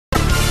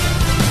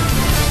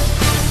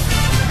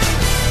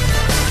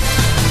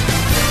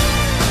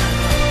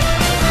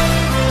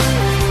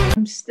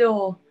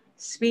still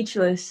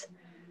speechless.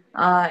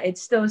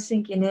 It's still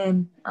sinking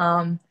in.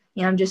 I'm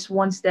just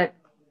one step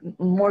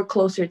more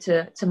closer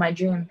to my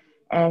dream,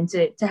 and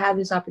to have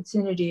this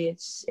opportunity,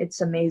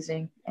 it's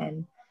amazing.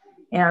 And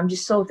I'm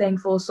just so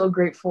thankful, so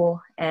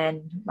grateful,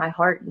 and my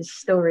heart is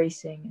still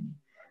racing.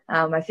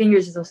 And my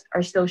fingers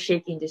are still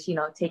shaking, just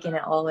taking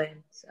it all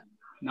in. So.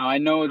 Now, I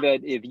know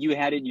that if you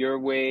had it your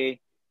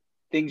way,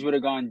 things would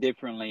have gone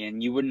differently,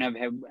 and you wouldn't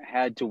have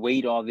had to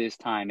wait all this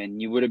time,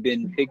 and you would have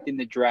been picked in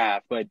the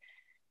draft. But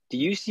do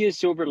you see a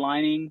silver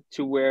lining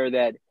to where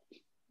that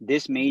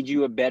this made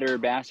you a better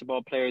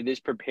basketball player?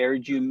 This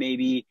prepared you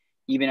maybe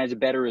even as a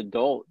better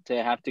adult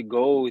to have to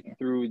go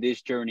through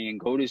this journey and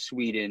go to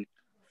Sweden?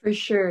 For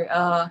sure.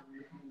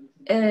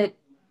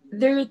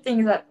 There are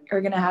things that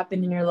are going to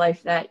happen in your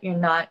life that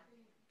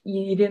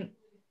you didn't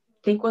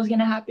think was going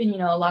to happen.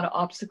 A lot of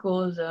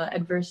obstacles,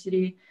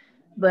 adversity,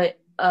 but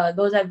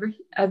those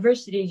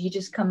adversities, you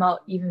just come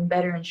out even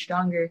better and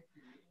stronger.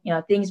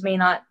 Things may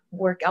not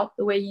work out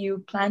the way you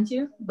plan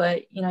to,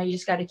 but you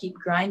just got to keep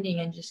grinding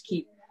and just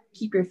keep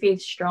your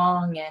faith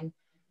strong,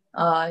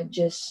 and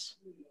just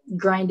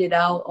grind it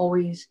out.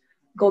 Always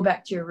go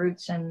back to your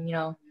roots. And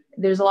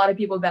there's a lot of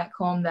people back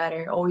home that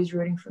are always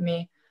rooting for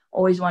me,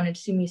 always wanted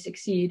to see me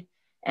succeed.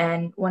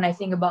 And when I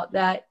think about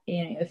that,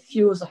 it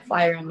fuels a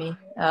fire in me.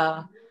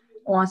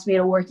 Wants me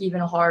to work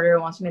even harder,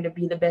 wants me to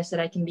be the best that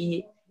I can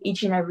be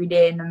each and every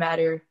day, no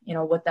matter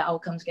what the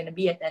outcome's going to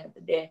be at the end of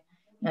the day.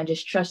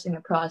 Just trusting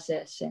the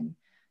process, and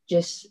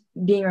just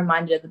being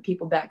reminded of the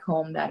people back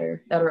home that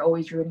are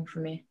always rooting for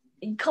me.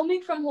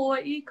 Coming from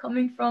Hawaii,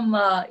 coming from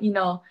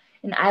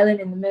an island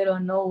in the middle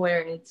of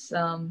nowhere, it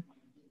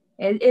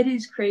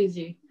is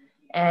crazy.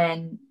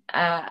 And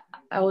I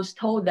was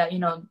told that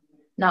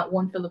not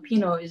one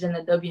Filipino is in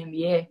the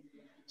WNBA.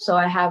 So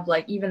I have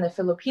even the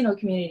Filipino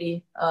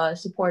community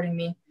supporting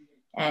me,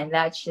 and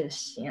that's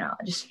just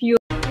just fuel.